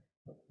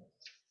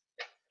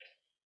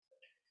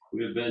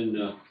We've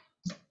been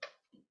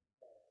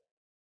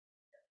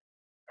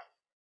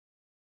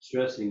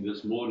stressing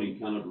this morning,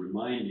 kind of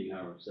reminding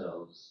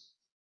ourselves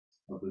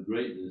of the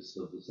greatness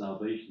of the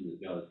salvation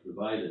that God has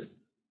provided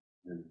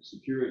and the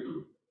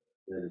security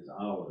that is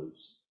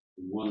ours.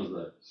 In one of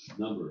the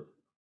number of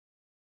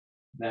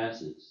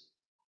facets,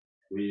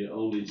 we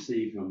only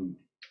see from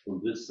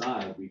this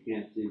side. We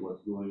can't see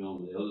what's going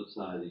on the other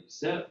side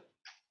except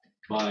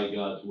by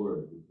God's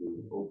word. If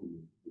we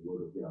open the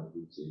word of God,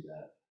 we see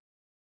that.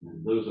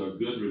 And those are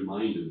good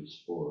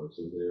reminders for us,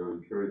 and they are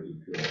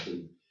encouraging to us.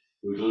 And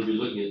we're going to be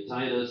looking at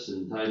Titus,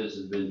 and Titus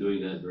has been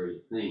doing that very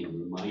thing,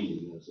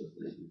 reminding us of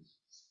things.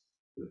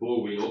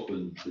 Before we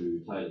open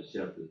to Titus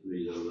chapter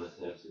 3, though, let's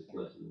have this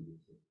lesson.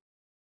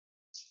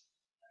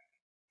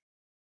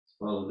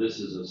 Father, this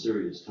is a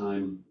serious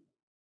time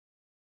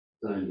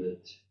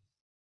that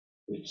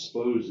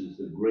exposes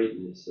the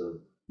greatness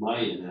of my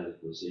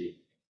inadequacy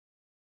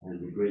and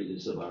the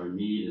greatness of our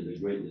need and the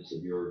greatness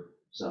of your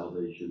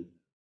salvation.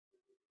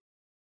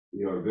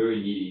 We are very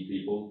needy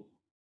people.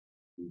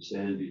 We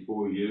stand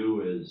before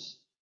you as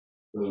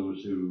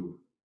those who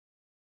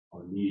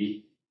are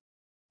needy,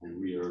 and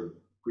we are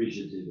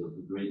appreciative of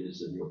the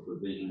greatness of your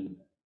provision.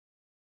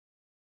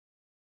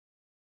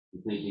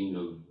 We're thinking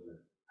of the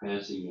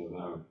passing of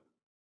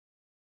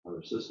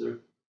our sister,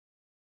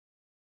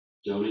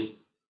 Joni,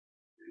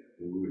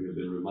 and we have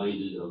been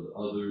reminded of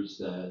others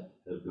that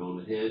have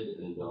gone ahead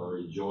and are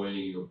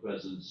enjoying your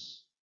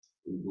presence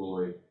in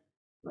glory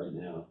right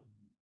now.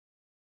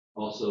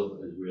 Also,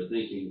 as we're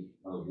thinking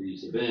of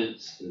these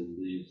events and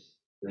these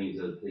things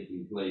that are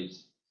taking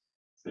place,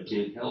 I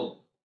can't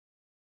help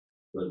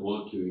but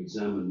want to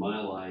examine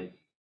my life,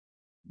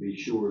 be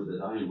sure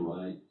that I am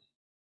right,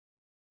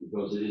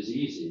 because it is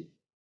easy.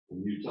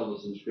 And you tell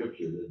us in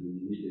Scripture that we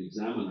need to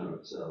examine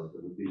ourselves,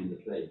 that we be in the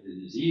faith.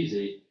 It is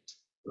easy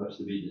for us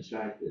to be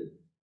distracted.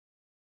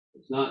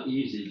 It's not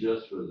easy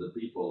just for the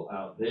people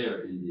out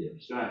there in the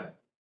abstract,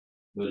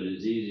 but it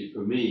is easy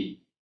for me,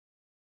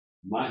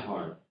 my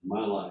heart,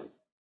 my life,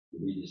 to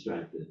be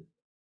distracted.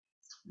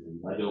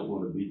 And I don't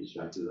want to be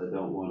distracted. I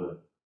don't want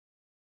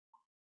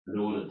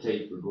to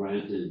take for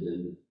granted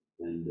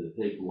and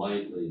take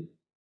lightly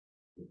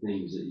the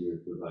things that you're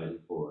providing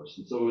for us.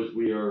 And so as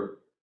we are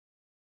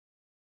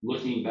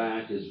looking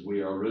back, as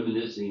we are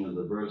reminiscing on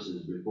the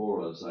verses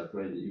before us, I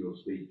pray that you will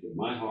speak to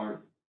my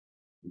heart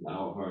and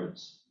our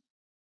hearts.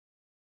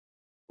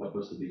 Help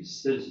us to be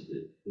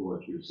sensitive to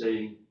what you're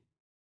saying.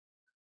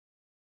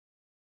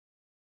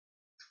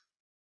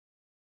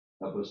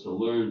 Help us to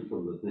learn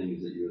from the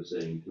things that you're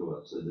saying to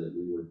us, so that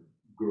we would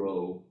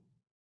grow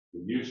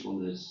in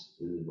usefulness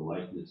and in the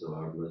likeness of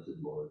our blessed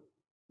Lord.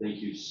 Thank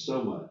you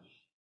so much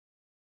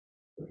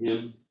for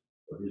him,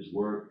 for his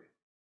work,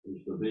 for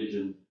his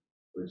provision,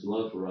 for his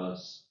love for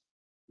us,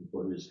 and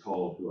for his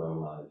call to our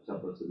lives.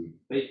 Help us to be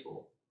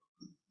faithful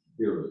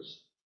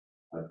hearers.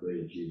 I pray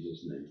in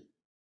Jesus' name.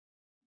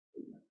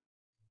 Amen.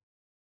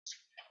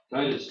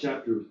 Titus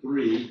chapter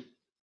 3,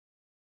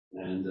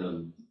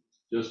 and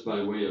just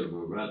by way of a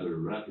rather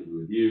rapid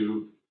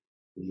review,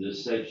 in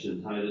this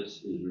section,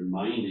 Titus is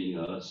reminding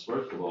us,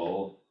 first of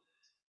all,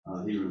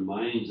 he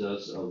reminds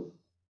us of,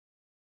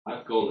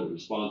 I've called it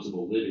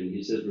responsible living.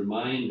 He says,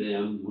 remind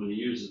them. When he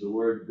uses the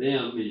word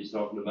them, he's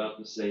talking about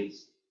the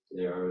saints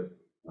there.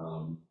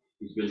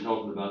 He's been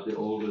talking about the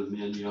older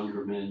men,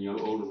 older women,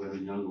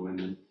 younger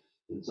women,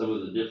 and some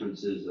of the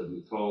differences that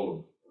the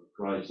call of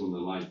Christ on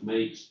their life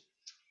makes.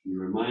 He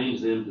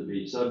reminds them to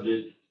be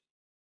subject.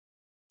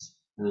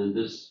 And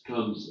this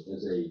comes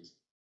as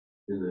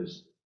in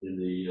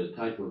the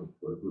type of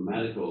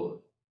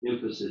grammatical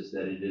emphasis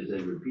that it is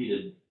a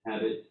repeated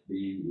habit,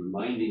 be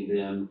reminding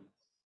them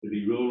to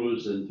be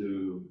rulers and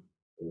to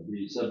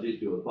be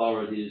subject to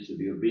authorities, to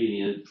be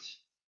obedient.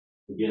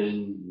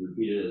 Again,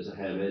 repeated as a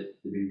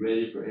habit, to be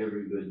ready for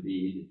every good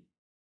deed,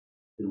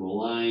 to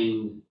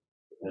malign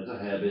as a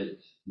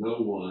habit no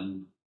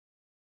one,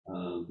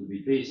 to be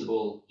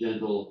peaceable,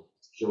 gentle,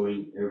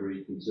 showing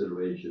every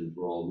consideration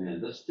for all men.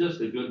 That's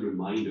just a good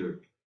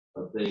reminder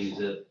of things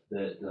that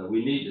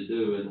we need to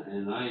do,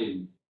 and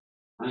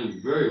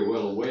I'm very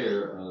well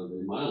aware of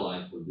in my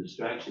life of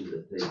distractions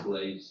that take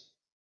place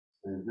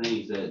and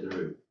things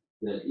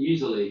that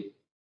easily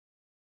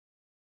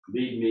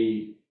lead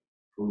me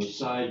from a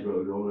side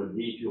road or a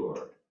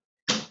detour.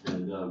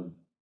 And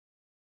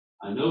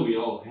I know we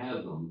all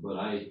have them, but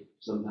I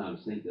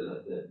sometimes think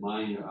that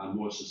mine are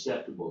more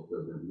susceptible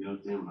to them. You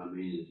understand what I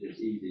mean? It's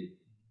easy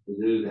to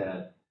do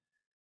that.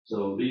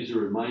 So these are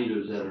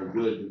reminders that are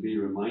good, to be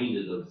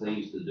reminded of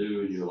things to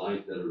do in your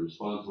life that are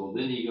responsible.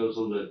 Then he goes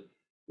on to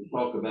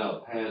talk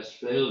about past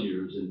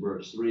failures in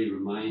verse 3,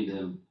 remind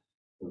them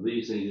of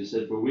these things. He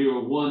said, for we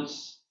were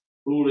once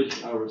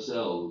foolish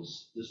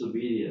ourselves,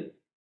 disobedient,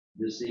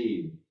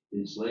 deceived,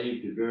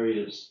 enslaved to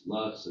various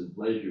lusts and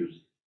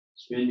pleasures,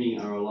 spending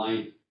our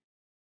life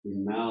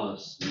in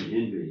malice and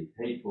envy,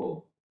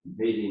 hateful, and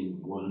hating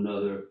one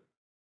another.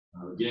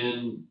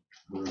 Again,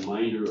 a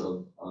reminder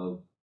of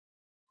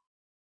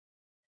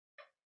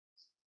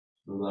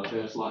our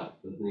past life,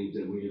 the things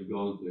that we have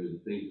gone through,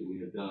 the things that we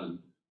have done.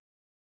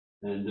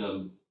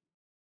 And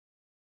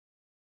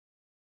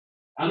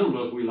I don't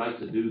know if we like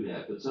to do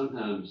that, but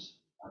sometimes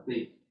I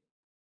think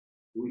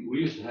we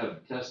used to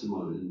have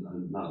testimony,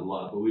 not a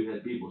lot, but we've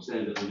had people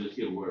stand up and just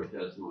give a word of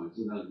testimony.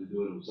 Sometimes we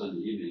do it on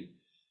Sunday evening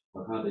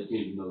of how they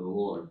came to know the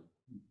Lord.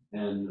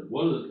 And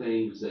one of the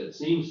things that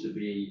seems to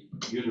be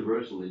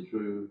universally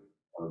true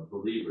of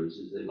believers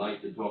is they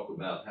like to talk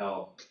about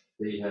how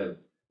their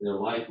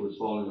life was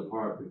falling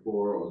apart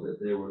before, or that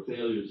there were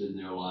failures in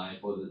their life,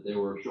 or that there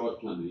were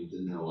shortcomings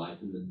in their life,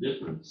 and the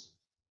difference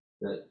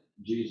that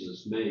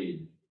Jesus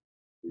made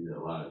in their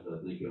lives. I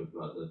think of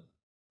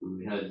when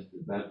we had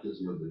the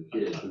baptism of the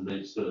kids, and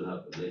they stood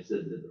up and they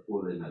said that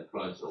before they met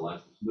Christ, their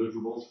life was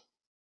miserable.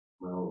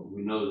 Well,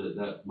 we know that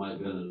that might have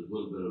been a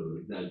little bit of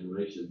an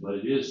exaggeration, but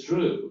it is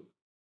true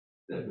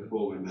that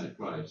before we met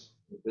Christ,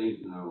 the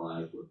things in our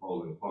lives were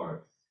falling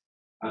apart.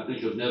 I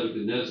think of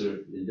Nebuchadnezzar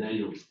in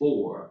Daniel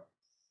 4.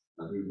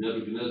 I think of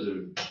Nebuchadnezzar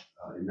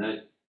in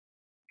that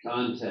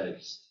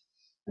context,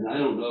 and I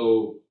don't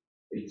know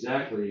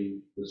exactly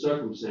the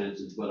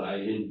circumstances, but I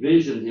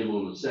envisioned him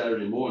on a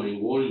Saturday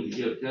morning wanting to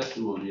give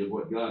testimony of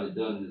what God had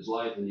done in his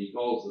life, and he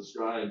calls the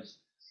scribes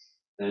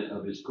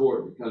of his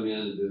court to come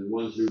in, the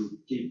ones who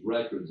keep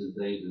records and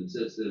things, and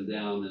sits them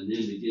down, and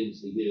then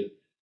begins to give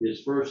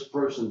his first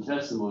person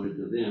testimony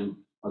to them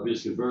of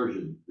his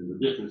conversion and the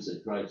difference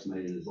that Christ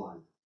made in his life.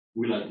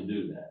 We like to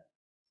do that.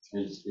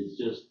 And it's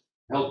just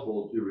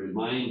helpful to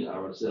remind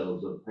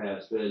ourselves of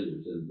past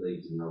failures and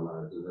things in our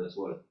lives, and that's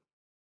what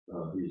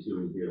he's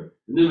doing here.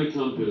 And then we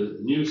come to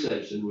a new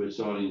section we're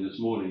starting this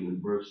morning in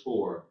verse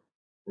 4,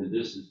 and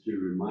this is to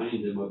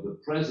remind them of the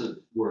present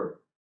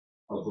work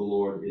of the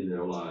Lord in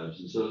their lives.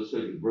 And so let's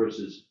look at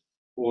verses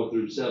 4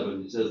 through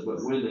 7. It says,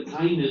 "But when the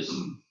kindness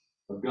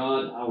of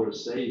God our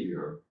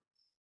Savior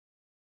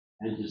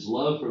and his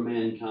love for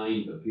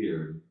mankind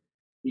appeared,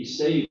 he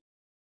saved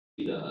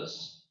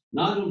us,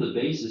 not on the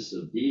basis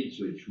of deeds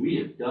which we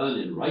have done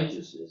in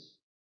righteousness,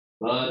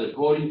 but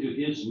according to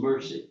his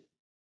mercy,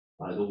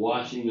 by the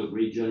washing of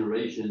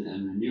regeneration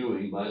and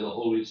renewing by the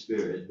Holy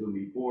Spirit, whom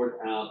he poured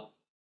out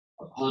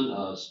upon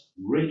us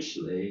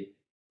richly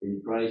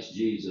in Christ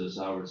Jesus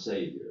our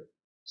Savior,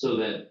 so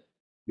that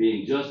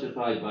being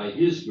justified by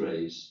his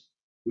grace,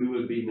 we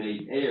would be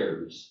made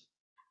heirs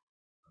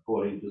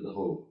according to the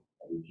hope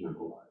of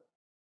eternal life."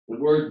 The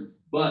word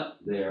 "but"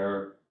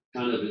 there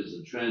kind of is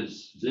a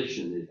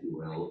transition, if you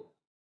will.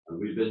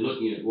 We've been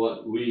looking at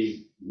what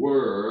we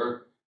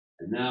were,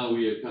 and now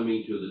we are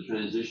coming to the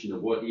transition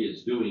of what he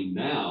is doing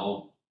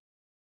now.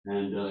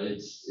 And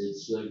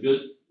it's a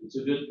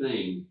good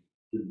thing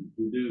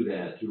to do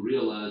that, to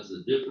realize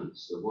the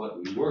difference of what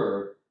we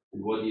were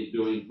and what he's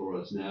doing for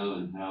us now,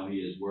 and how he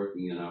is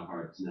working in our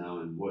hearts now,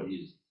 and what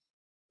he's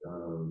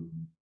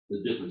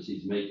the difference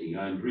he's making.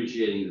 I'm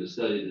appreciating the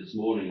study this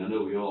morning. I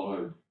know we all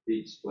heard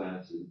Pete's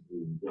class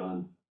in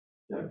John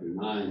chapter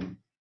 9,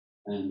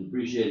 and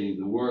appreciating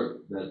the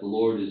work that the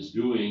Lord is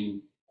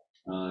doing.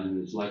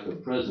 And it's like a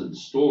present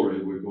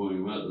story we're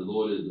going about.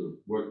 The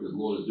work that the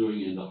Lord is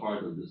doing in the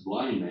heart of this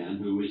blind man,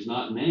 who is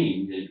not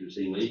named,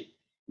 interestingly,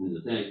 in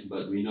the text,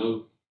 but we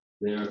know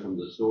there from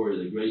the story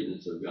the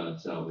greatness of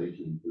God's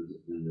salvation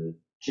and the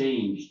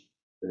change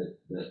that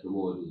the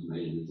Lord has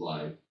made in his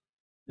life.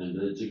 And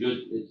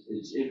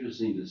it's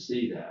interesting to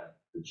see that,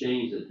 the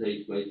change that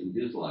takes place in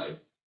his life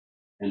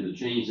and the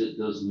change that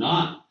does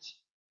not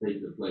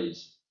take the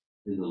place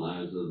in the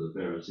lives of the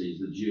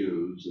Pharisees, the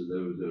Jews, and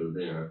those that are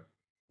there.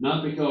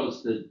 Not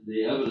because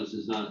the evidence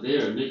is not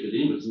there.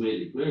 Nicodemus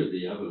made it clear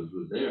the evidence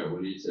was there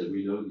when he said,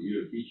 "We know that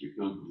you're a teacher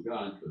come from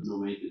God, because no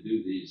man could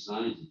do these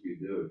signs that you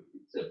do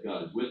except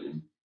God is with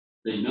him."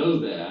 They know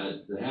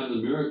that, they have the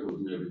miracles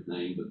and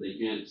everything, but they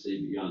can't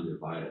see beyond their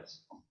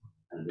bias.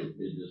 And it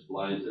just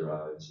blinds their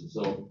eyes. And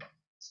so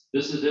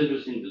this is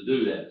interesting to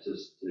do that,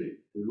 just to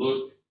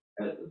look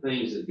at the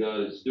things that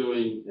God is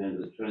doing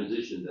and the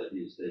transition that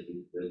is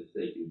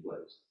taking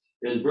place.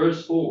 In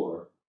verse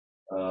 4,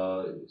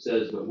 it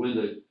says, "But when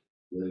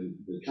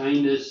the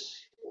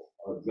kindness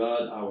of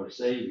God our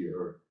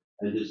Savior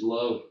and his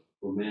love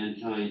for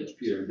mankind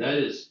appeared," that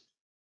is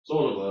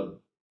sort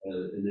of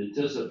an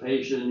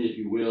anticipation, if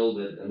you will,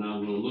 that, and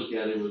I'm going to look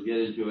at it, we'll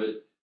get into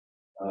it,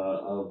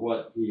 of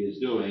what he is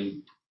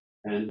doing.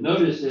 And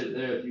notice that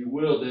there, if you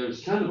will,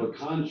 there's kind of a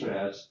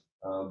contrast.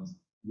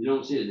 You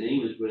don't see it in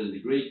English, but in the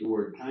Greek, the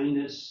word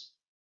kindness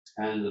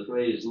and the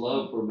phrase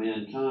love for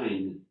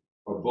mankind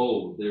are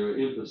bold. They're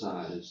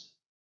emphasized.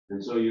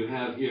 And so you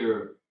have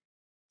here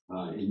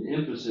an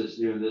emphasis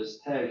here in this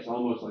text,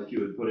 almost like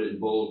you would put it in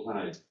bold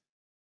type.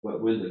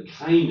 "But when the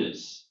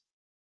kindness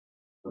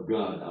of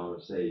God our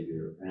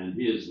Savior and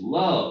his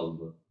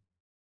love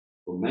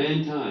for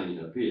mankind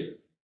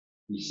appeared,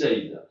 he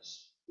saved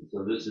us."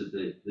 So this is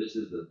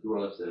the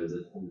thrust there,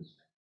 this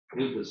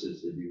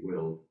emphasis, if you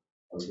will,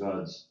 of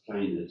God's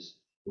kindness.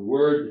 The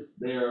word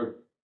there,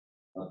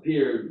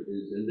 appeared,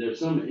 is, and there's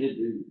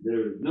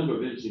there are a number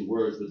of interesting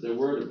words, but the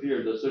word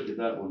appeared, let's look at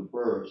that one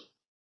first.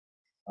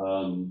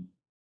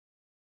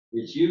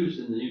 It's used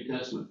in the New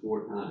Testament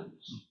 4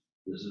 times.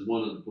 This is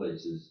one of the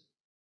places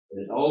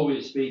It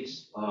always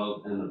speaks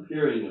of an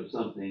appearing of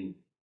something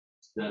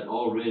that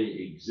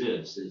already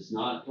exists. It's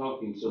not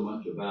talking so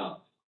much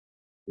about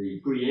the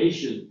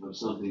creation of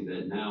something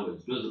that now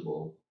is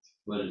visible,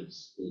 but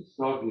it's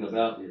talking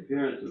about the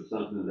appearance of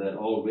something that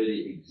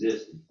already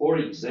existed. For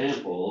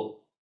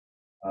example,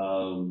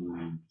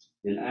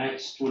 in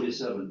Acts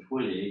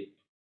 27:20,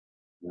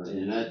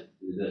 in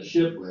the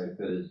shipwreck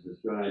that is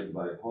described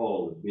by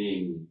Paul as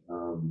being,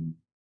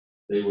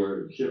 they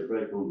were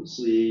shipwrecked on the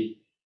sea,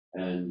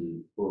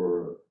 and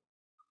for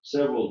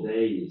several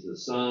days the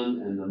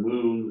sun and the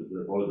moon,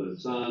 or the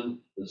sun,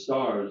 the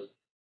stars,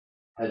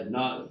 had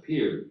not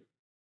appeared.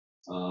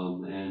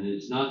 And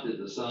it's not that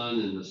the sun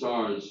and the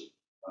stars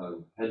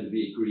had to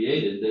be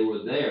created; they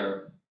were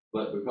there,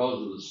 but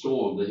because of the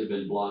storm, they had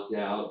been blocked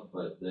out.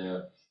 But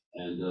there,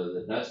 and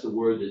that's the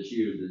word that's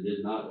used. It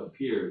did not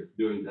appear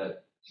during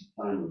that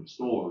time of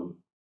storm.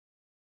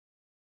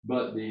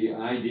 But the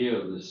idea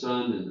of the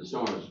sun and the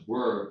stars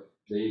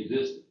they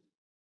existed.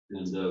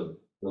 And the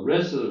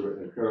rest of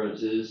the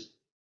occurrences,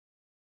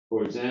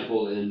 for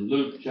example, in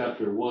Luke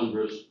chapter 1,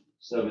 verse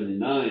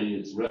 79,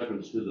 it's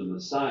reference to the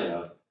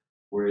Messiah,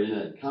 where in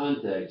that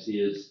context he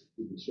is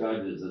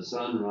described as the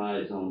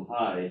sunrise on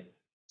high,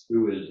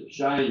 who is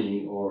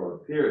shining or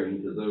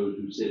appearing to those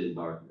who sit in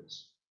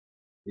darkness.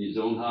 He's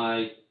on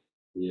high,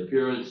 the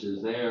appearance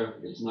is there.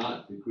 It's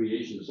not the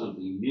creation of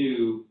something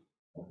new.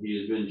 He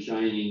has been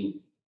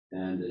shining,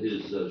 and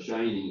his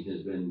shining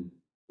has been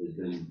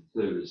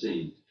clearly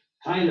seen.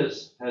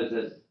 Titus has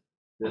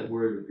that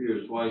word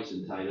appears twice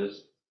in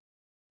Titus.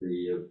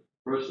 The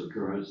first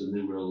occurrence, and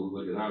then we'll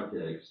look at our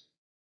text,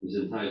 is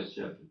in Titus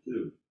chapter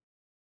 2.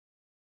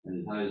 And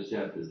in Titus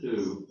chapter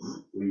 2,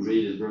 we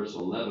read in verse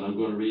 11. I'm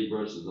going to read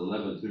verses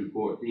 11 through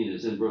 14.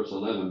 It's in verse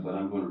 11, but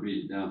I'm going to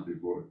read it down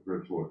through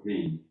verse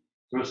 14.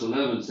 Verse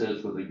 11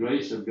 says, "For the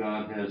grace of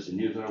God has," and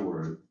here's our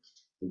word,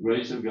 "the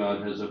grace of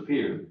God has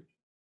appeared,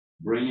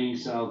 bringing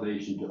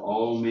salvation to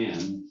all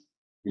men,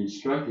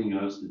 instructing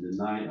us to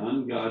deny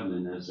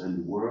ungodliness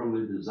and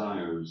worldly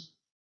desires,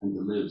 and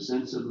to live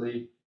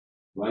sensibly,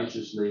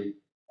 righteously,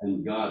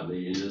 and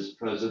godly in this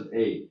present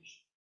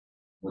age,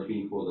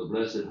 looking for the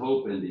blessed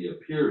hope and the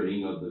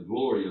appearing of the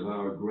glory of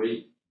our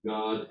great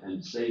God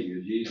and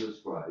Savior,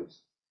 Jesus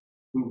Christ,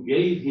 who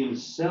gave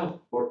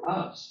himself for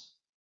us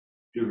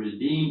to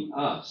redeem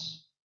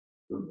us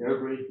from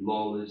every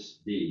lawless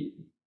deed,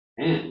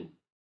 and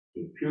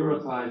to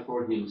purify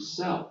for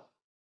himself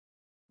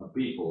a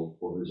people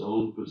for his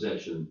own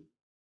possession,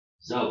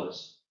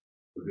 zealous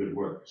for good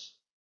works."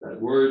 That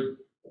word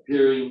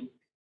appearing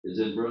is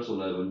in verse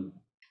 11.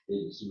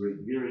 It's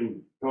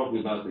talking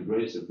about the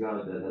grace of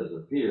God that has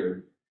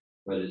appeared,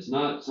 but it's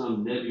not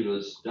some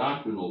nebulous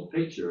doctrinal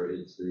picture.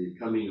 It's the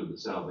coming of the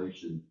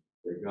salvation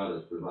that God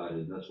has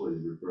provided. That's what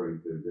he's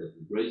referring to, that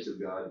the grace of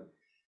God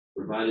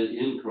provided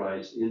in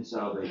Christ in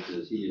salvation,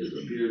 as he has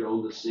appeared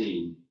on the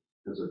scene,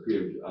 has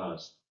appeared to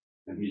us,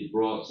 and he's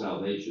brought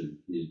salvation.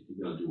 He's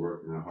begun to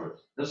work in our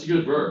hearts. That's a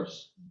good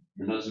verse,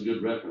 and that's a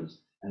good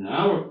reference. And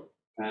our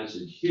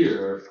passage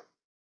here,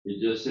 it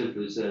just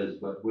simply says,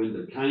 "But when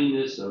the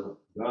kindness of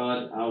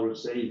God our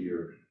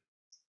Savior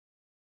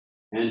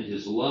and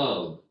his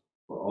love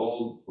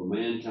for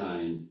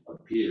mankind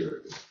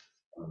appeared."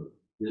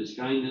 His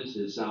kindness,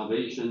 his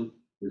salvation,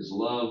 his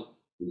love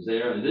is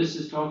there. And this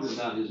is talking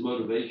about his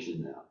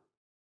motivation now.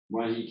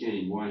 Why he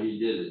came, why he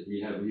did it.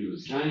 He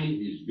was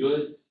kind, he's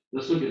good.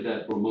 Let's look at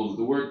that for a moment.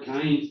 The word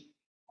kind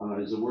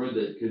is a word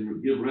that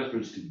can give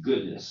reference to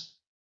goodness.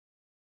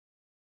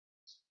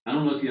 I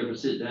don't know if you ever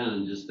sit down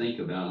and just think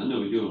about, I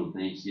know we do it on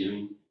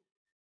Thanksgiving,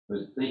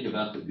 but think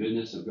about the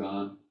goodness of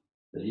God,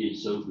 that he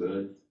is so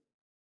good.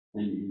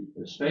 And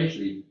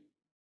especially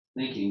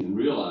thinking and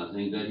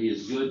realizing that he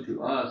is good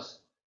to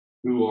us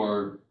who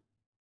are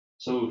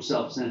so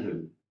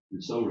self-centered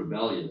and so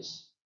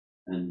rebellious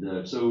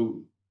and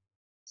so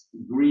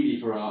greedy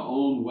for our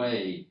own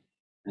way.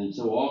 And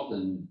so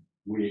often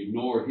we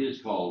ignore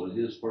his call and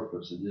his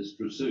purpose and his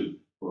pursuit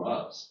for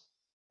us.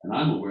 And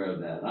I'm aware of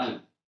that.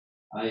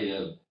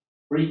 I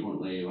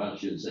frequently, well, I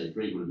shouldn't say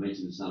frequently, it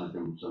makes me sound like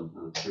I'm some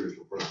kind of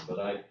spiritual person, but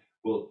I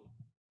will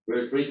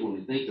very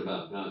frequently think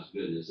about God's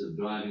goodness of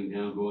driving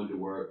down, going to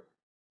work,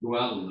 go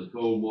out in the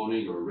cold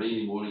morning or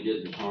rainy morning, get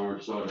in the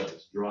car, start up,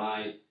 it's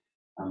dry,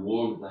 I'm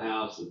warm at the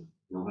house, and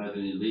don't have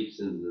any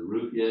leaks in the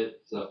roof yet,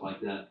 stuff like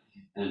that.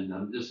 And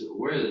I'm just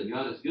aware that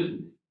God is good to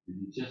me.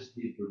 And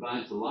he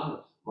provides a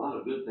lot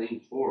of good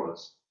things for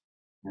us.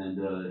 And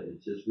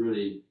it's just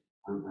really,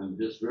 I'm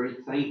just very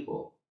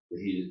thankful that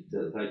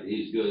the fact that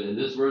he's good. And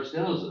this verse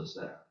tells us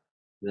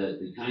that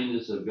the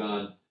kindness of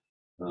God,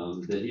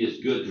 that he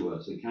is good to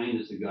us. The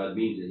kindness of God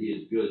means that he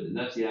is good. And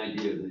that's the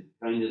idea. That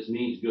kindness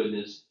means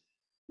goodness.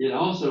 It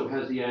also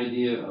has the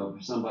idea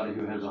of somebody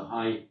who has a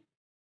high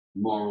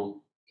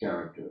moral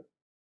character.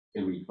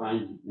 Can we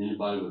find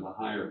anybody with a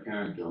higher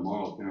character, a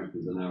moral character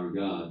than our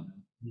God?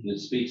 It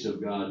speaks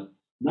of God,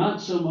 not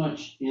so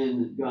much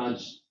in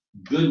God's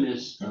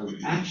goodness of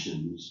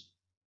actions,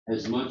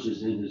 as much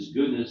as in his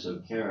goodness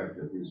of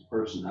character, his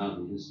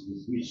personality.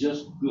 He's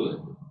just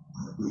good.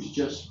 He's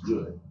just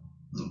good.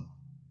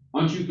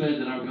 Aren't you glad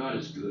that our God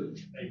is good?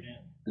 Amen.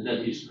 And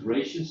that he's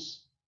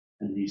gracious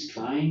and he's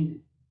kind?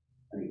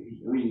 I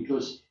mean,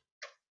 because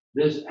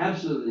there's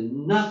absolutely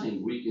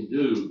nothing we can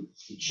do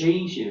to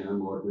change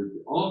him or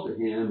to alter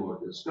him or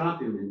to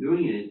stop him in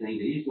doing anything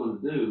that he's going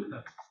to do.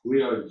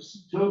 We are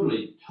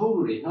totally,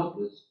 totally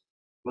helpless,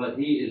 but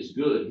he is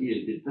good. He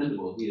is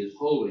dependable. He is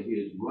holy. He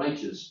is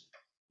righteous.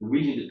 And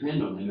we can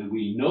depend on him. And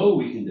we know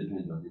we can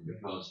depend on him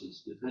because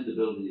his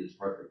dependability is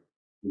perfect.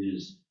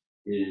 It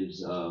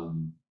is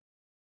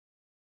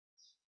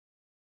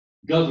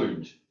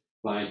governed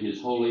by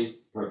his holy,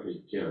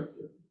 perfect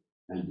character.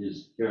 And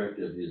his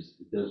character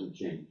it doesn't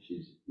change.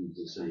 He's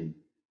the same.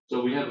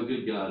 So we have a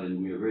good God,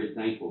 and we are very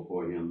thankful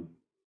for him.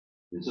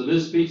 And so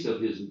this speaks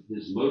of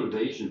his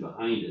motivation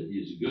behind it.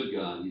 He's a good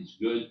God. He's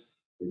good.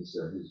 His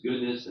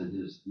goodness and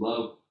his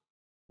love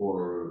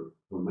for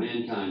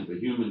mankind, for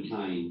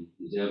humankind,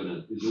 is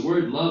evident. The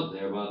word love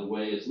there, by the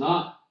way, it's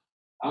not.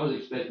 I was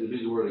expecting to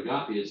be the word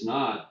agape. It's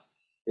not.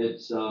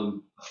 It's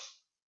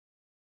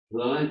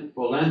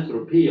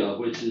philanthropia,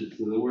 which is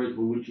the word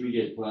from which we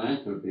get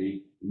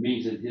philanthropy. It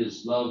means that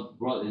his love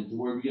brought into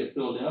where we get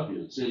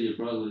Philadelphia, the city of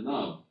brotherly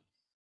love.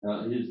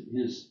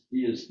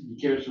 He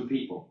cares for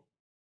people.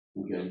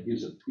 Okay,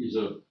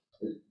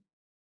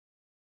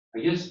 I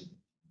guess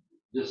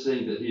just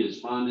saying that he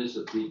is fondness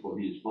of people.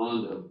 He is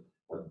fond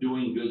of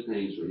doing good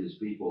things for his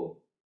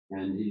people,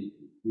 and he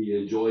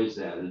enjoys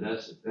that, and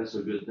that's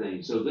a good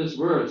thing. So this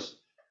verse,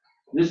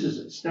 this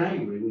is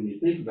staggering when you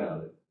think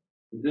about it.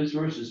 This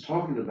verse is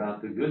talking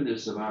about the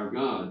goodness of our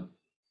God,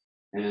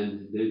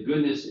 and the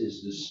goodness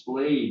is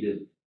displayed,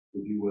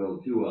 if you will,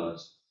 to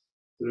us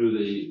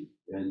through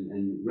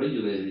and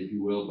regulated, if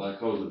you will,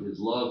 because of his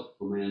love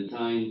for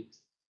mankind,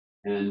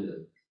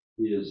 and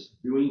he is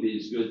doing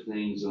these good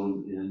things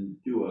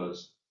to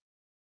us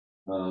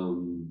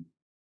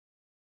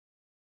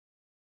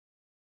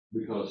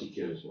because he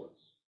cares for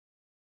us,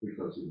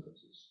 because he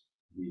loves us.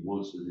 He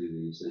wants to do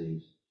these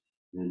things,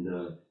 and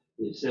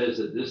it says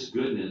that this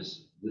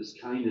goodness, this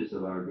kindness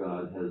of our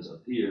God has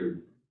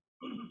appeared,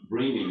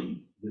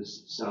 bringing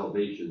this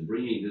salvation,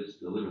 bringing this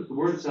deliverance. The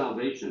word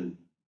salvation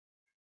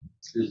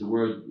is the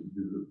word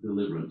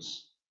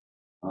deliverance.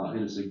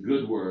 And it's a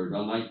good word. I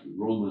like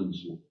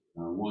Romans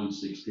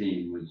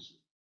 1:16, which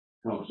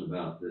talks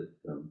about that,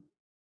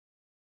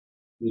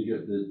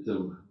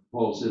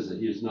 Paul says that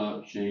he is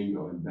not ashamed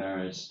or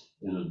embarrassed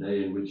in a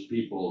day in which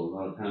people, a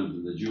lot of times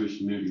in the Jewish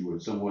community, were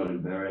somewhat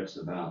embarrassed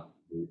about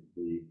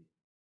the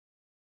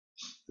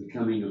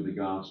coming of the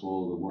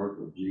gospel, the work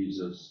of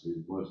Jesus.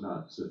 It was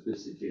not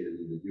sophisticated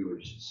in the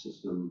Jewish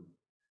system.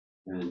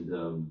 And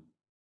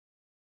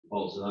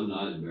Paul said, I'm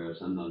not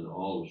embarrassed. I'm not at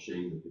all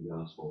ashamed of the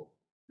gospel.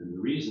 And the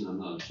reason I'm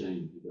not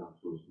ashamed of the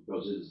gospel is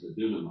because it is the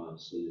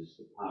dunamis, it is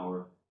the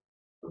power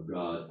of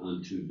God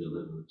unto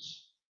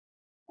deliverance.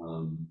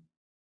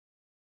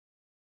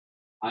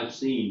 I've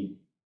seen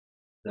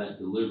that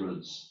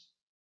deliverance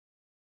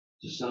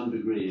to some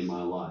degree in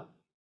my life.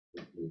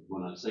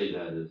 When I say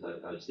that is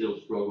I still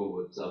struggle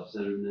with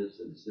self-centeredness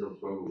and still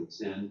struggle with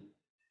sin.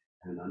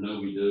 And I know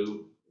we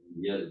do.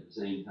 And yet at the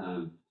same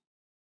time,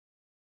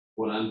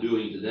 what I'm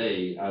doing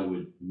today, I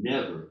would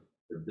never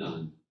have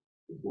done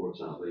before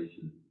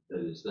salvation.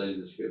 That is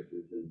studying the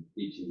scriptures and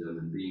teaching them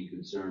and being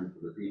concerned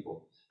for the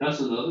people.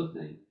 That's another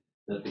thing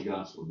that the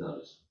gospel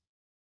does.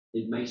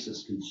 It makes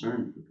us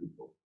concerned for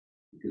people.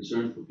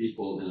 Concerned for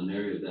people in an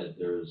area that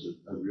there is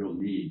a real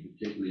need,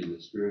 particularly in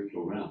the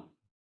spiritual realm.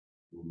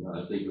 And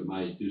I think of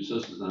my two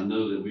sisters, I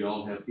know that we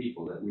all have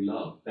people that we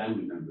love,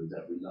 family members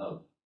that we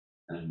love.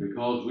 And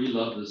because we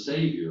love the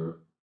Savior,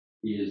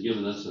 he has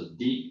given us a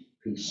deep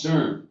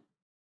concern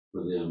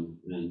for them,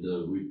 and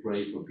we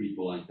pray for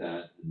people like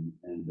that,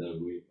 and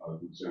we are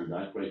concerned.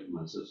 I pray for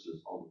my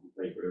sisters, all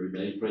pray for every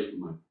day, pray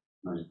for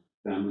my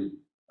family,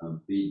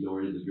 feed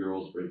Dory, the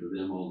girls, pray for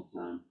them all the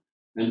time,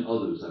 and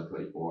others I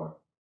pray for,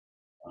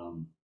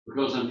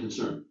 because I'm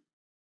concerned.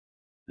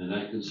 And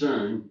that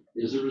concern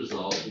is a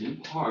result, in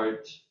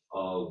part,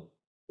 of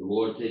the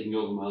Lord taking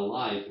over my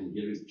life and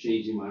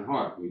changing my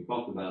heart. We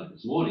talked about it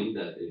this morning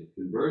that the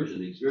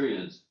conversion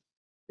experience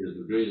is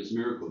the greatest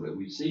miracle that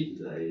we see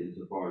today as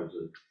far as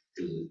a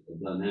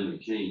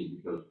dynamic change,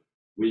 because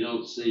we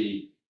don't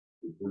see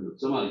when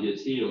somebody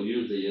gets healed,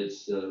 usually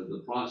it's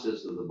the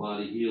process of the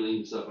body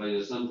healing, stuff like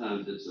that.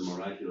 Sometimes it's a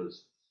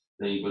miraculous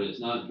thing, but it's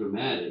not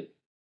dramatic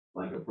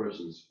like a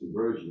person's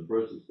conversion. A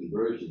person's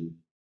conversion,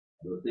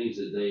 the things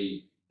that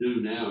they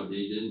do now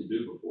they didn't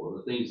do before.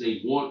 The things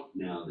they want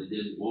now they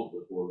didn't want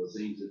before. The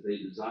things that they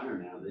desire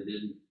now they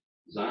didn't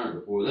desire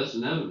before. That's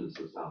an evidence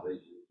of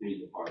salvation,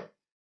 change of heart.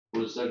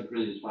 What does 2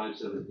 Corinthians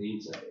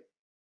 5:17 say?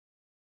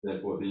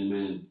 Therefore, if any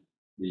man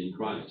be in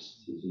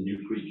Christ, is a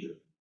new creature.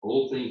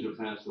 Old things are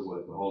passed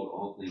away, but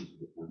all things have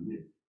become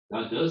new.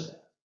 God does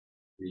that.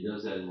 He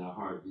does that in our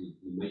heart. He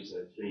makes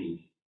that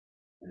change,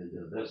 and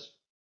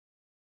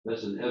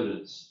that's an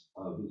evidence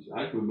of.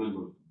 I can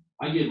remember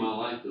I gave my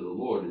life to the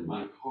Lord in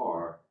my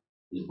car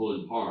in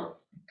Fulton Park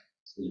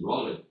in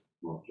Raleigh,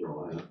 North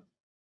Carolina,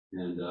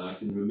 And I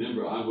can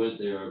remember I went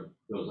there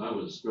because I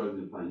was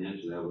struggling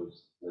financially.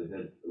 I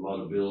had a lot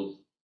of bills.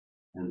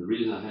 And the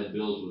reason I had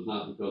bills was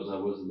not because I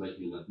wasn't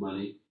making enough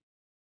money.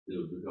 It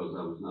was because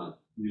I was not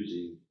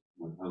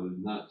I was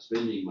not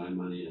spending my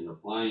money and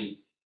applying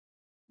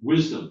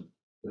wisdom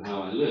to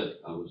how I lived.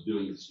 I was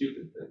doing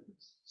stupid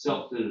things,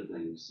 self-centered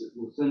things,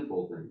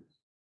 sinful things.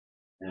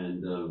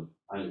 And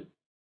I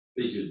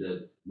figured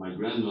that my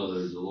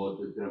grandmother, the Lord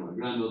took care of my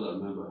grandmother. I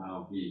remember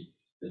how he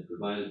had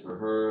provided for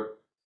her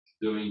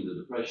during the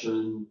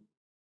Depression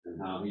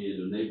and how he had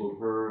enabled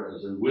her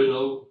as a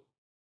widow.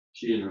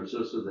 She and her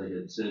sister, they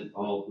had sent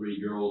all three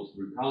girls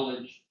through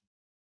college.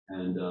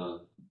 And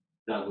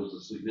that was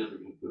a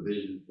significant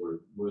provision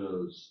for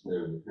widows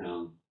there in the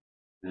town.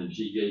 And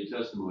she gave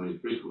testimony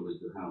frequently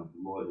to how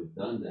the Lord had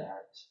done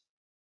that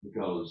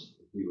because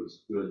he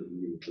was good and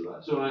he would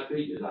provide. So I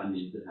figured I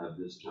needed to have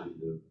this kind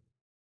of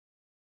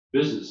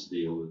business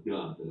deal with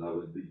God that I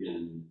would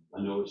begin.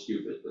 I know it's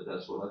stupid, but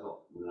that's what I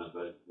thought. When I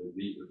would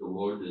meet with the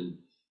Lord and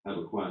have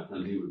a quiet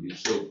time, he would be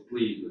so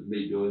pleased with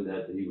me doing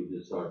that that he would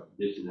just start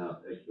dishing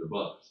out extra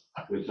bucks,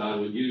 which I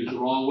would use the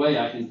wrong way.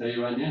 I can tell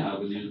you right now, I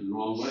would use it the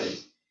wrong way.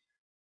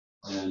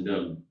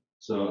 And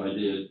so I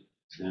did.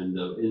 And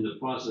in the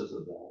process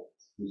of that,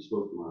 he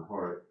spoke to my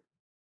heart.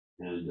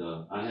 And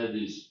I had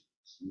these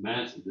I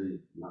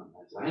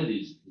had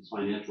this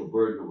financial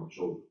burden on my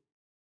shoulder.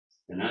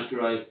 And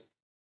after I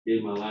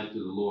gave my life to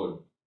the Lord,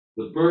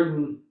 the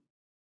burden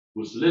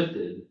was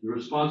lifted. The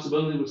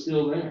responsibility was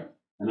still there.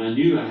 And I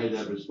knew I had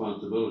that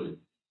responsibility.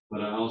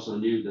 But I also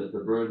knew that the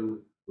burden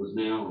was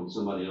now on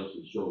somebody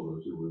else's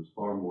shoulders who was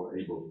far more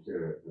able to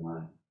carry it than I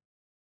am.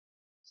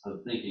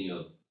 I'm thinking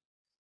of,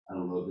 I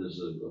don't know if this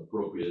is an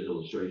appropriate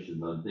illustration,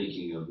 but I'm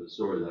thinking of the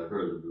story that I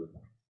heard of the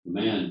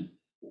man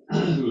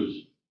who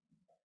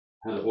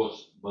had a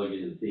horse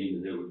buggy and team,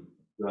 and they were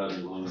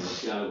driving along, and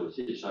this guy was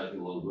hitchhiking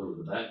along the road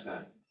with a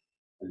backpack.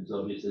 And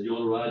so he said, "You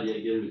want to ride?" Yeah,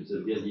 get him. He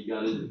said, "Yeah." He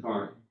got in the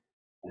car,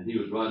 and he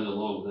was riding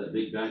along with that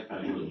big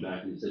backpack on his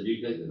back. And he said,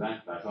 "You take the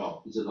backpack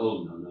off." He said,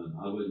 "Oh, no,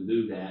 I wouldn't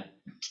do that."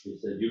 He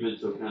said, "You've been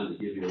so kind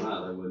to give me a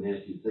ride, I wouldn't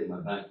ask you to take my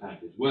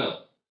backpack as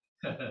well."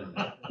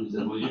 He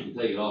said, "Well, you can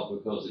take it off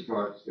because the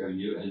cart's carrying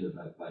you and the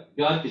backpack."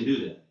 God can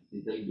do that.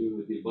 He can do it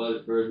with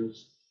your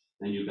burdens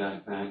and your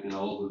backpack and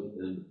all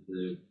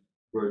the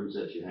burdens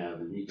that you have,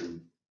 and he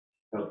can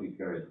help you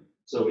carry them.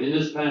 So in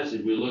this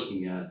passage we're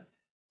looking at,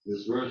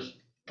 this verse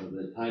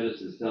that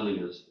Titus is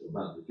telling us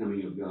about the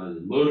coming of God.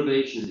 And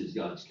motivation is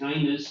God's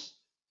kindness.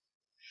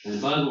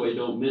 And by the way,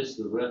 don't miss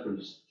the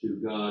reference to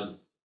God,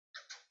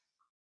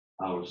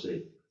 our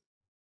Savior.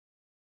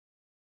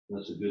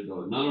 That's a good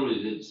thought. Not only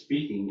is it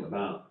speaking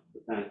about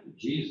the fact that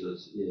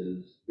Jesus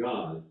is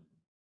God,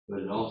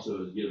 but it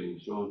also is giving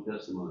strong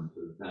testimony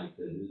to the fact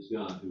that it is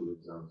God who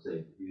is our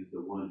Savior. He is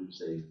the one who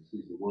saves us.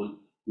 He's the one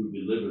who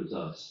delivers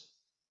us.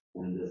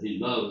 And he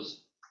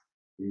loves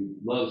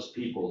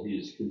people. He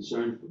is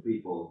concerned for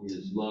people.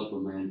 His love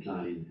for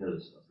mankind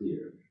has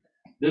appeared.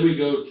 Then we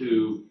go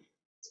to,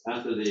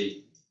 after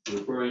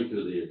referring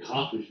to the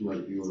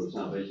accomplishment, if you will, of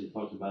salvation, he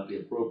talks about the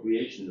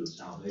appropriation of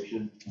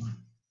salvation.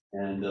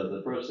 And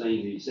the first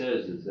thing he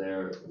says is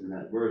there in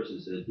that verse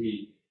is that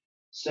he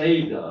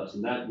saved us.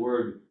 And that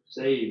word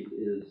saved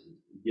is,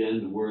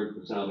 again, the word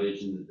for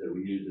salvation that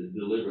we use is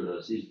delivered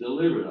us. He's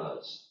delivered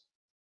us.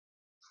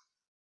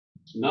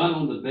 Not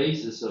on the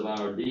basis of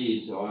our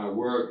deeds or our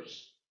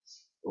works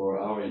or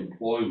our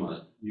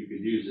employment. You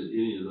could use it,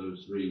 any of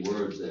those three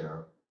words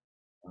there.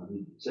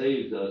 He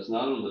saves us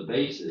not on the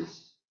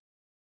basis,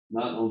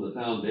 not on the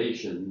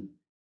foundation,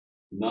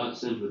 not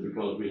simply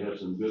because we have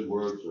some good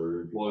works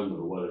or employment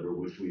or whatever,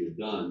 which we have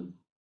done,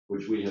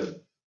 which we have,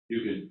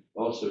 you could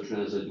also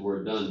translate the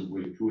word done,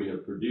 which we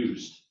have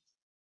produced.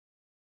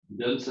 He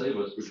doesn't save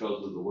us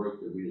because of the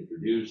work that we have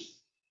produced.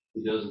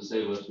 He doesn't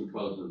save us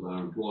because of our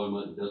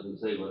employment. He doesn't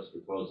save us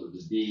because of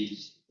the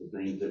deeds, the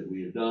things that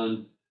we have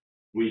done.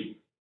 We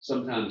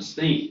sometimes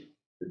think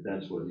that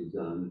that's what he's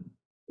done,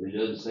 but he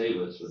doesn't save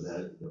us for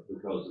that, but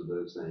because of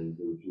those things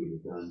which we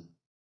have done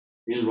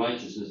in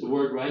righteousness. The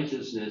word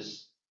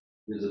righteousness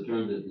is a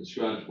term that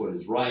describes what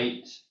is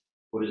right,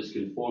 what is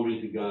conforming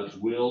to God's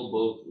will,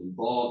 both in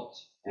thought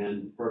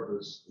and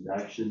purpose and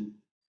action.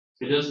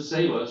 It doesn't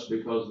save us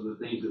because of the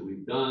things that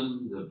we've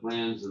done, the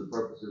plans and the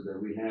purposes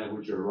that we have,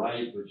 which are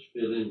right, which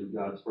fit into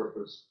God's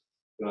purpose,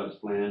 God's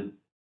plan.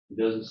 It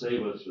doesn't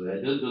save us for that.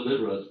 It doesn't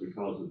deliver us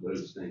because of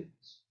those things.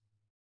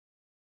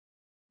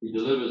 He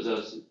delivers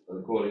us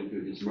according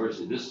to his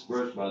mercy. This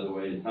verse, by the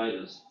way, in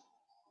Titus,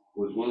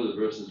 was one of the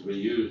verses we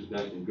used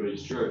back in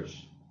Grace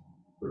Church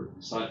for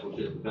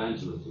discipleship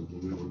evangelism,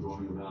 when we were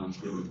going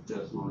around giving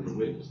testimony and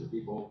witness to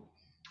people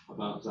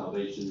about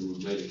salvation, and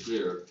we made it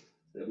clear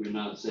that we're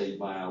not saved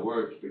by our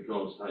works,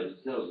 because Titus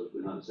tells us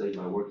we're not saved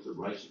by works of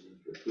righteousness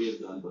which we have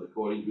done, but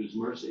according to his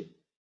mercy,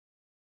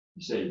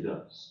 he saved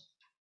us.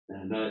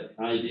 And that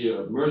idea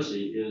of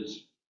mercy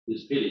is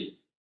his pity,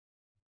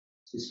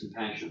 his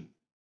compassion.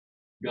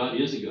 God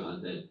is a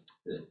God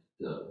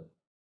that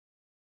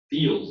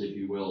feels, if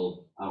you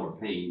will, our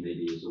pain,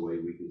 maybe is the way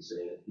we could say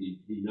it. He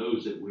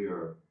knows that we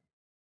are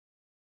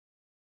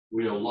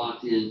we are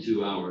locked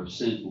into our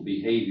sinful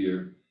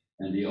behavior,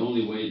 and the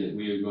only way that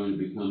we are going to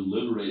become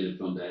liberated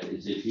from that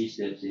is if he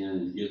steps in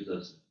and gives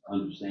us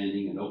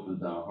understanding and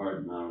opens our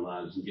heart and our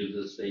lives and gives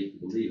us faith to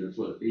believe. That's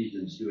what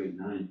Ephesians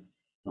 2:8-9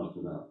 talks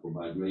about. For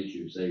by grace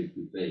you're saved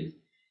through faith.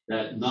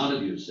 That not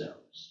of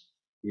yourselves.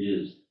 It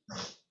is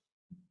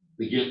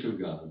the gift of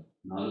God,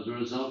 not as a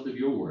result of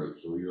your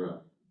works or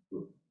your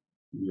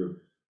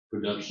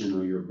production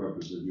or your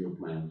purpose of your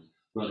plans,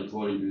 but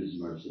according to his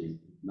mercy,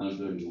 not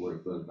according to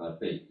work, but by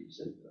faith he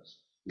saved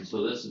us. And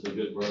so this is a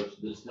good verse.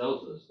 This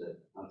tells us that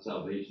our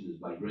salvation is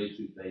by grace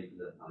through faith, and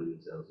that not of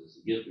yourselves. It's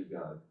the gift of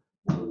God,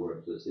 not a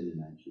work, so any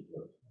man should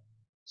boast.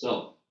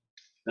 So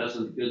that's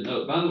a good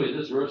note. By the way,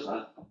 this verse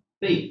I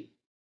think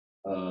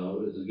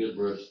is a good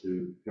verse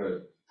to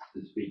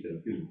speak at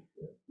a funeral.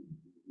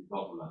 We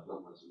talk about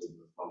something that's a good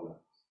verse to talk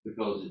about,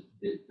 because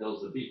it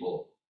tells the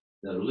people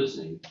that are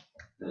listening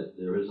that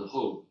there is a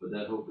hope, but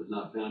that hope is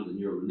not found in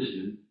your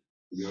religion,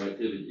 your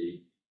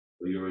activity,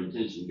 or your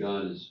intention.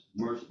 God is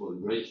merciful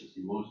and gracious.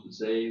 He wants to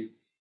save,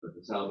 but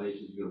the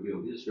salvation is going to be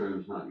on his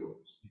terms, not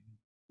yours.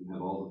 You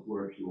have all the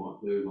works you want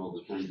to do and all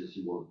the changes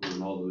you want to do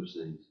and all those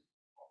things.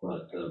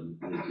 But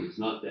it's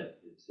not that.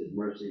 It's his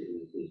mercy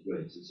and it's his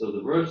grace. And so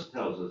the verse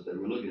tells us that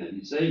we're looking at,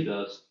 he saved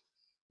us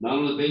not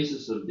on the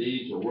basis of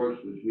deeds or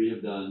works which we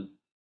have done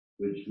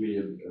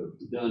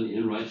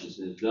in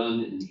righteousness,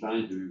 done in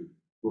trying to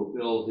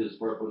fulfill his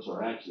purpose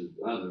or actions,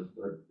 but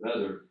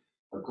rather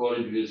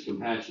according to his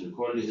compassion,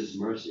 according to his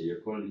mercy,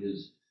 according to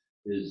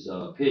his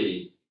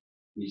pity,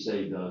 he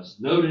saved us.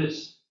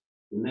 Notice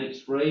the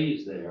next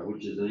phrase there,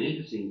 which is an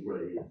interesting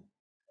phrase.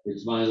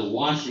 It's by the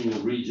washing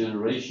of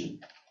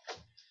regeneration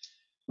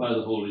by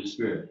the Holy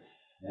Spirit.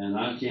 And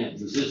I can't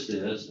resist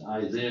this.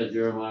 Isaiah,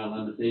 Jeremiah,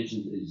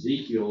 Lamentations,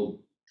 Ezekiel,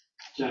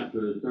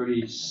 chapter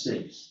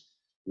 36,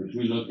 which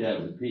we looked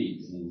at with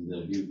Pete, and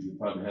you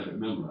probably have it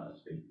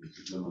memorized, Pete. This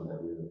is one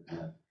that we looked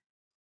at.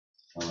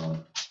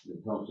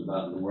 It talks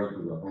about the work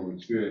of the Holy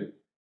Spirit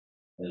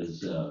as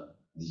the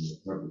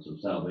purpose of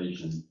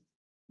salvation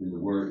in the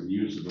word, the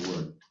use of the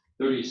word.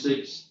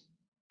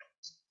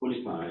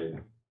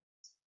 36:25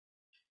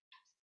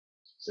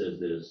 says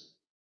this.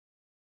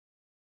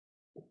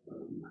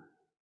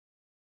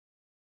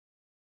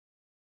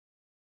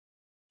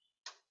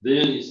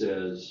 Then he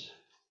says,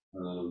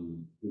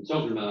 he's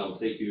talking about, I will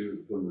take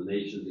you from the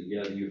nations and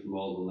gather you from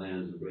all the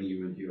lands and bring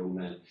you into your own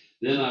land.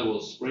 Then I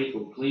will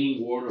sprinkle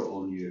clean water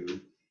on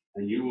you,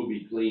 and you will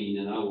be clean,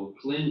 and I will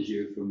cleanse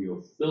you from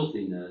your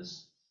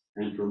filthiness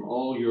and from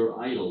all your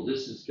idols.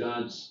 This is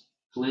God's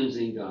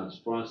cleansing, God's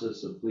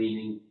process of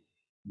cleaning.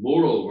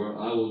 Moreover,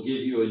 I will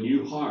give you a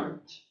new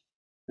heart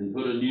and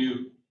put a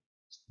new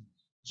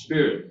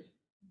spirit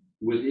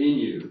within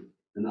you,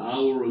 and I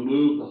will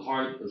remove the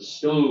heart of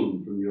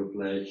stone from your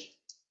flesh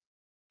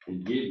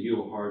and give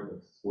you a heart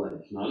of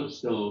flesh, not of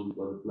stone,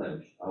 but of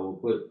flesh. I will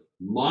put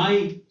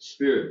my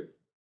spirit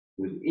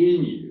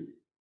within you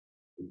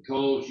and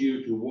cause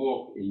you to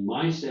walk in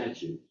my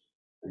statutes,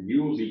 and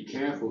you will be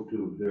careful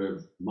to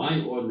observe my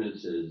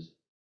ordinances,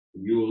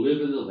 and you will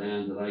live in the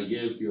land that I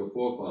gave to your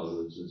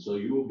forefathers, and so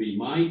you will be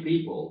my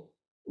people,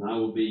 and I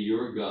will be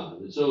your God.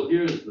 And so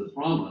here's the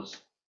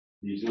promise.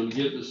 He's going to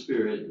give the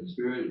Spirit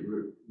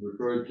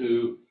referred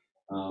to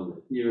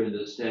here in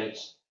this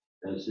text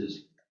as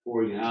his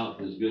pouring out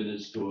his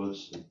goodness to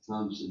us. It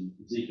comes in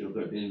Ezekiel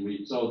 13.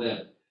 We saw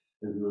that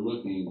as we were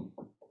looking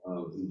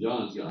in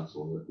John's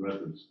Gospel, that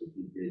reference that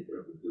he gave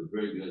reference to.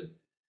 Very good.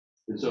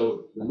 And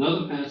so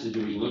another passage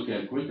that we can look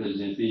at quickly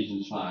is in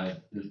Ephesians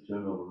 5. Just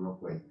turn over real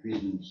quick.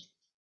 Ephesians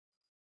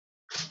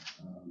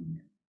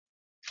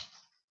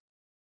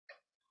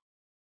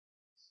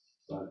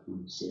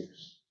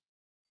 5:26,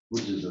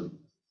 which is a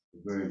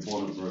very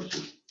important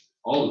verse.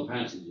 All the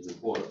passages are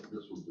important.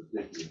 This one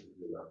particularly,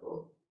 I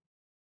thought.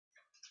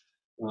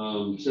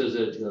 Says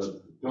that,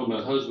 talking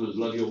about husbands,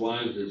 love your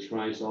wives as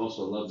Christ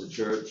also loved the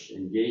church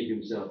and gave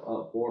himself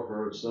up for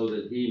her so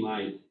that he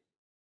might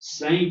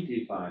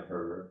sanctify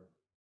her,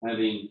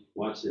 having,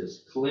 watch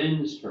this,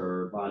 cleansed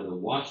her by the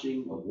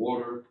washing of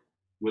water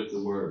with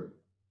the word,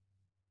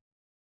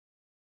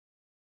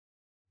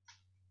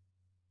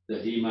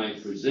 that he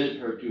might present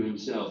her to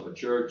himself, a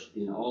church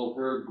in all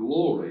her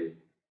glory,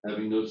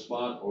 having no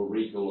spot or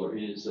wrinkle or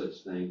any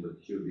such thing, but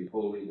she would be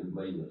holy and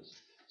blameless.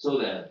 So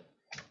that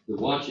the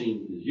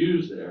washing is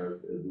used there,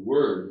 the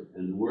word,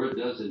 and the word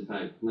does in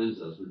fact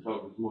cleanse us. We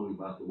talked this morning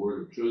about the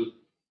word of truth,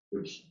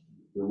 which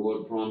the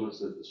Lord promised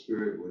that the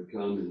Spirit would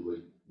come and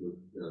would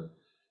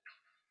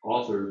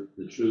offer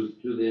the truth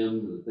to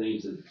them, the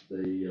things that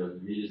they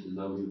needed to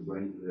know, he would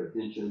bring to their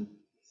attention,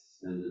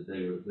 and that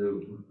they were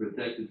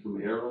protected from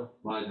error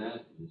by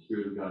that. The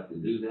Spirit of God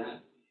can do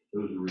that.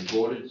 Those are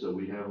recorded, so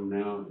we have them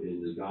now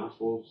in the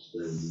Gospels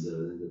and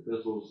in the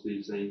epistles,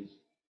 these things.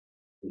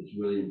 It's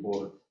really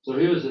important. So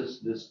here's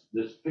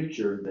this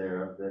picture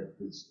there that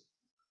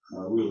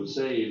we were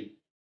saved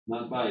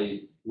not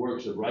by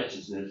works of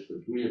righteousness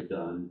which we have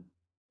done,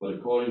 but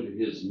according to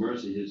his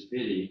mercy, his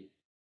pity,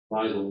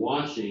 by the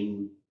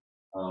washing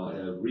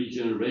of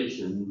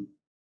regeneration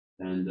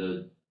and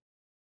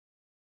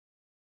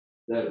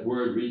that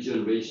word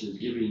regeneration is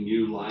giving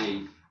new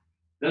life.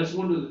 That's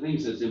one of the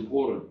things that's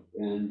important,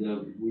 and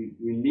we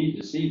need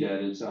to see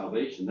that in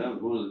salvation. That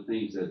was one of the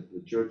things that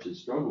the church has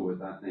struggled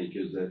with, I think,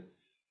 is that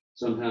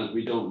sometimes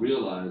we don't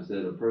realize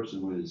that a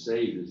person, when is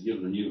saved, is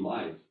given a new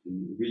life,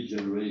 and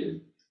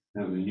regenerated,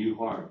 having a new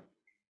heart.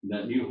 And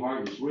that new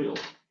heart is real.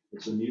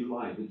 It's a new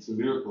life. It's the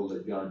miracle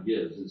that God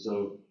gives. And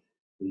so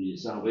the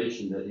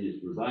salvation that He has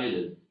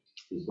provided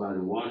is by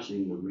the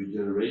washing of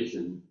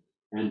regeneration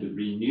and the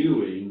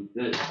renewing.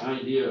 That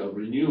idea of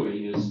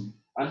renewing is,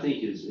 I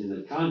think, is in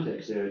the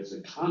context there, it's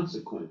a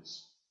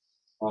consequence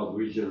of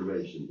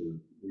regeneration.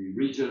 The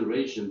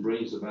regeneration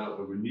brings about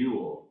a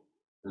renewal,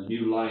 a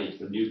new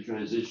life, a new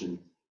transition.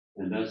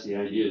 And that's the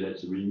idea,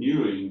 that's a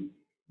renewing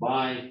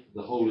by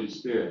the Holy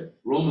Spirit.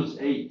 Romans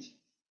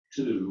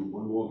 8:2,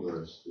 one more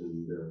verse,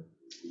 and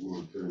we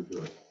want to turn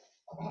to it.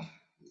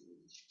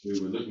 We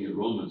were looking at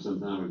Romans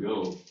some time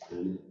ago,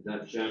 and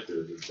that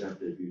chapter is a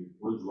chapter, if you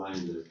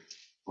underline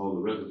all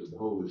the reference of the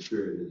Holy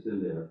Spirit is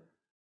in there.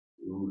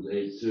 Romans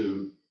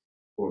 8:2,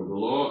 for the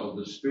law of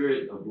the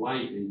Spirit of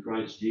life in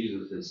Christ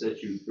Jesus has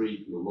set you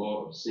free from the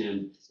law of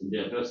sin and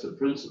death. That's the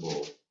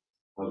principle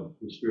of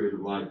the Spirit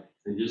of life.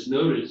 And just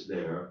notice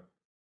there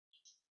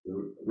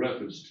the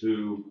reference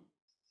to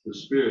the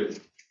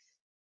Spirit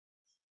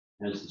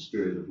as the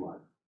Spirit of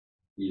life.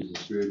 He is the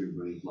Spirit who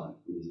brings life.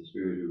 He is the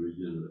Spirit who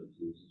regenerates.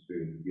 He is the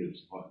Spirit who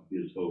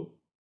gives hope.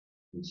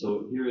 And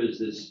so here is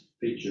this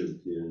picture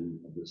again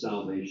of the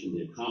salvation,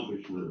 the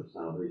accomplishment of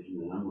salvation.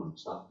 And I'm going to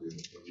stop here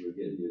because we're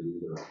getting near the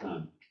end of our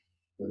time.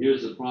 But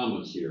here's the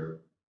promise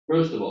here.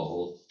 First of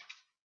all,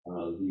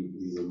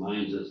 he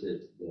reminds us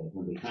that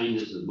when the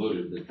kindness of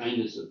motive, the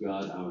kindness of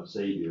God, our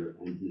Savior,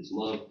 and His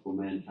love for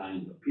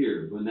mankind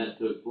appeared, when that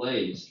took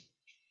place,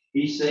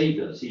 He saved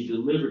us. He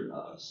delivered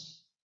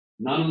us,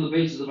 not on the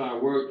basis of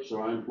our works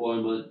or our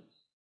employment,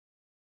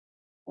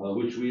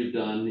 which we have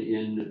done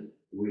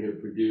we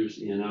have produced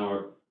in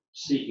our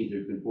seeking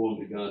to conform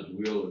to God's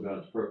will or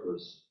God's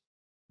purpose.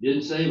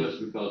 Didn't save us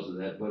because of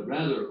that, but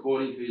rather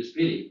according to His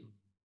pity,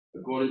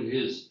 according to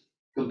His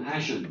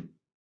compassion,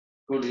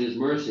 according to His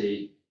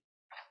mercy,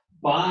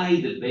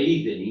 by the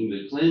bathing,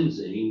 the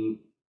cleansing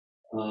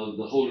of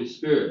the Holy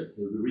Spirit,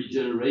 of the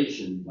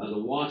regeneration, by the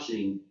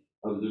washing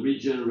of the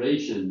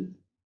regeneration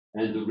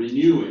and the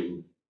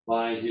renewing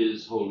by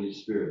His Holy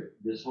Spirit.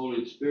 This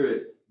Holy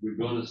Spirit, we're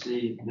going to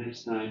see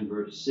next time,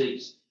 verse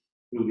 6,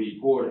 will be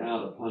poured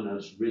out upon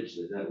us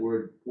richly. That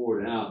word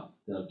poured out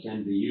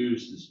can be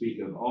used to speak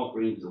of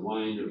offerings, the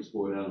wine that was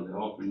poured out on the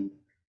offering,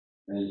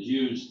 and is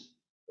used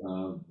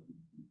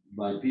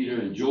by Peter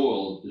and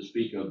Joel to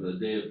speak of the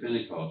day of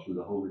Pentecost, where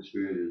the Holy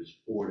Spirit is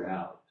poured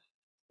out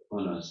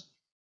upon us,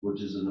 which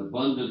is an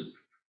abundant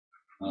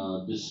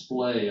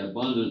display,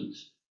 abundant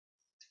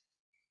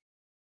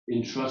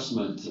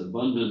entrustment,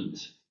 abundant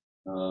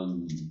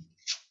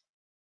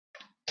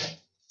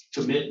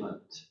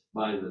commitment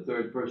by the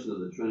third person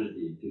of the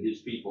Trinity to His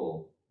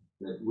people,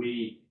 that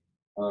we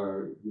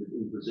are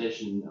in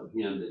possession of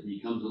Him, that He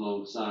comes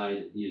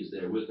alongside, He is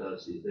there with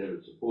us, He's there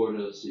to support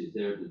us, He's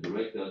there to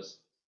direct us.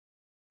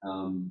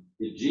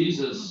 If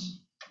Jesus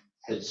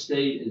had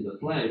stayed in the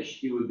flesh,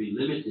 He would be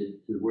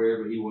limited to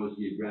wherever He was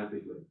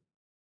geographically.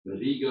 But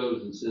if He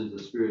goes and sends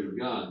the Spirit of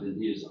God, then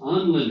He is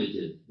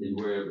unlimited in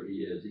wherever He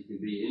is. He can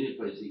be any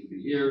place. He can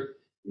be here.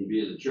 He can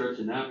be at the church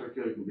in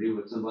Africa. He can be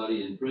with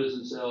somebody in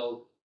prison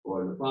cell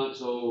or in the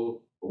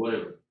foxhole or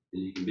whatever.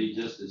 And He can be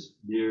just as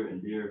near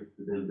and dear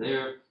to them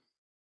there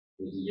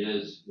as He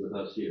is with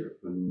us here.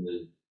 When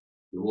the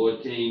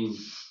Lord came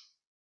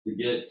to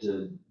get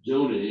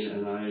Joni,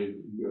 and I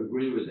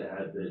agree with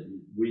that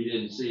we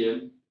didn't see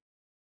Him.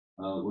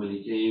 When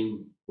He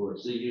came for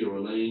Siggy or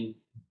Elaine,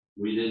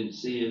 we didn't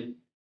see Him.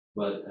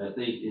 But I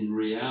think in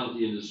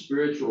reality, in the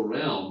spiritual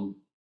realm,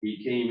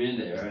 He came in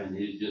there and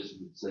He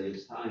just would say,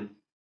 it's time.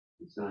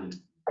 It's time.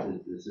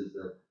 This is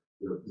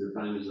the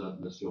time is up.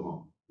 Let's go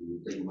home. And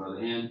we take Him by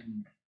the hand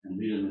and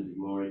lead Him into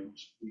glory.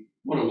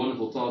 What a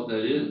wonderful thought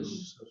that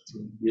is.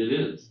 It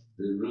is.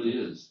 It really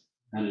is.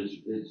 And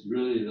it's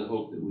really the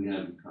hope that we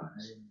have in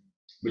Christ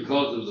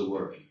because of the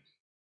work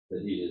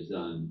that He has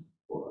done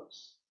for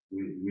us.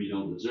 We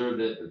don't deserve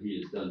that, but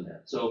He has done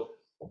that. So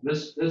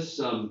let's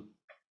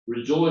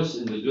rejoice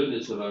in the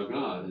goodness of our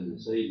God and the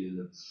Savior and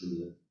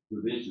the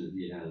provision that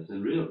He has,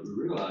 and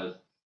realize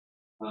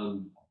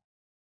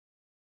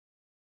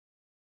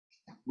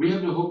we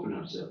have no hope in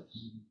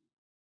ourselves.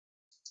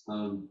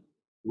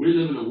 We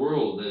live in a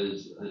world that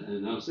is,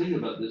 and I was thinking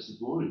about this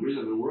morning, we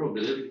live in a world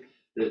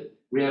that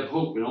we have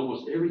hope in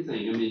almost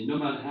everything. I mean, no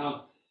matter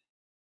how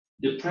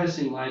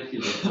depressing life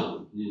can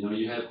become,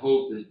 you have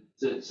hope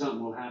that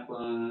something will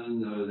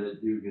happen, or that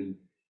you can,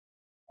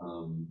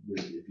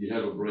 if you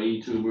have a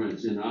brain tumor and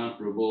it's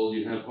inoperable,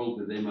 you have hope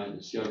that they might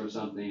discover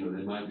something, or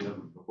they might be able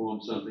to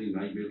perform something,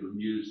 might be able to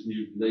use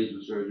new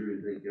laser surgery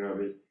and take care of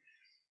it.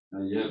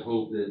 You have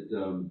hope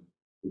that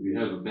if you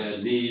have a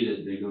bad knee,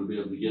 that they're going to be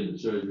able to get the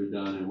surgery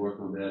done and work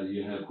on that.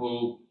 You have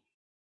hope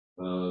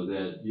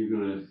that you're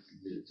going to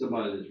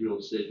somebody that's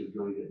real sick is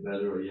going to get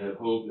better, or you have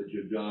hope that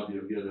your job,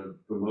 you'll get a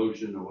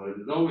promotion or whatever.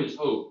 There's always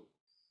hope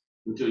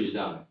until you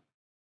die.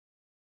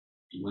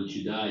 And once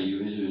you die,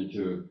 you enter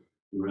into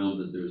the realm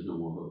that there is no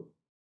more hope.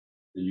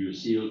 And you're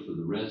sealed for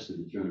the rest of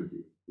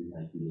eternity in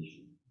that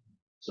condition.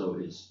 So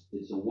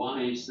it's a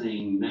wise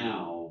thing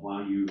now,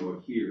 while you are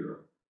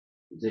here,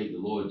 to take the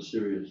Lord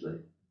seriously,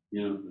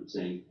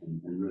 saying,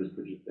 and really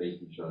put your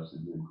faith and trust in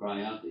Him, and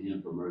cry out to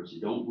Him for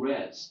mercy. Don't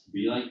rest.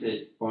 Be like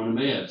that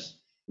Bartimaeus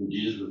when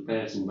Jesus was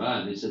passing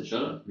by. They said,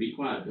 "Shut up, be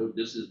quiet.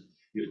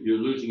 You're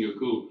losing your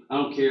cool. I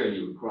don't care." And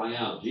he would cry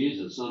out,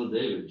 "Jesus, Son of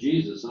David,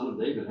 Jesus, Son of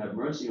David, have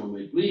mercy on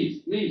me.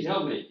 Please, please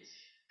help me."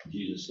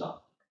 Jesus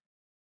stopped.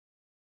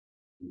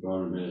 And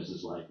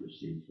Bartimaeus' life was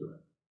changed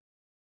forever.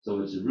 So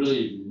it's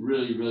really,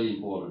 really, really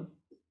important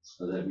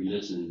that we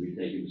listen and we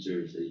take Him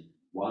seriously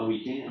while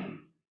we can.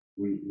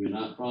 We're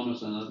not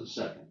promised another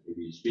second. If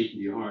He's speaking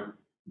to your heart,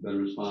 you better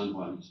respond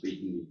while He's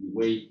speaking. If you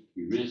wait,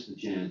 you risk the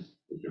chance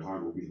that your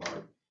heart will be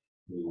hard.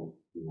 We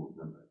won't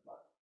come back by.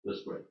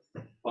 Let's pray.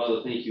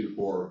 Father, thank you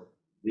for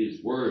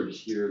these words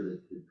here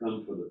that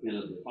come from the pen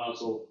of the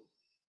apostle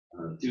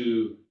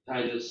to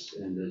Titus.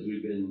 And as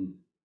we've been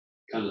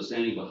kind of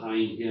standing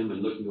behind him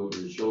and looking over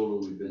his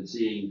shoulder, we've been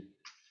seeing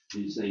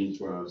these things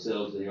for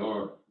ourselves. They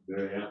are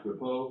very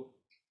apropos.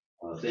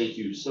 Thank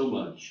you so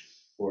much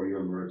for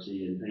your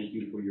mercy, and thank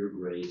you for your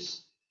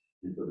grace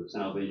and for the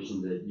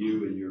salvation that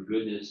you and your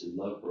goodness and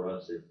love for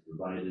us have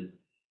provided.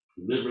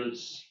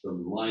 Deliverance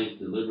from life,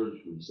 deliverance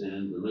from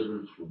sin,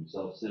 deliverance from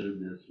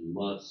self-centeredness and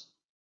lust.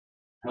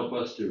 Help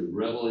us to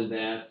revel in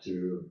that,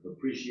 to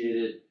appreciate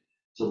it,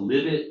 to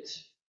live it,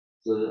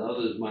 so that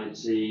others might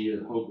see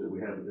the hope that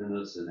we have within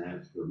us and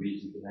ask for a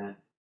reason for that.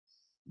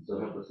 And so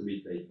help us to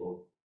be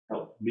faithful.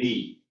 Help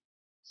me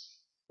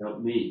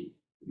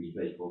to be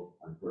faithful,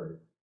 I pray.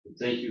 And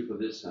thank you for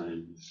this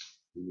time.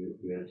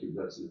 We ask your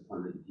blessing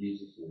upon it in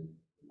Jesus' name.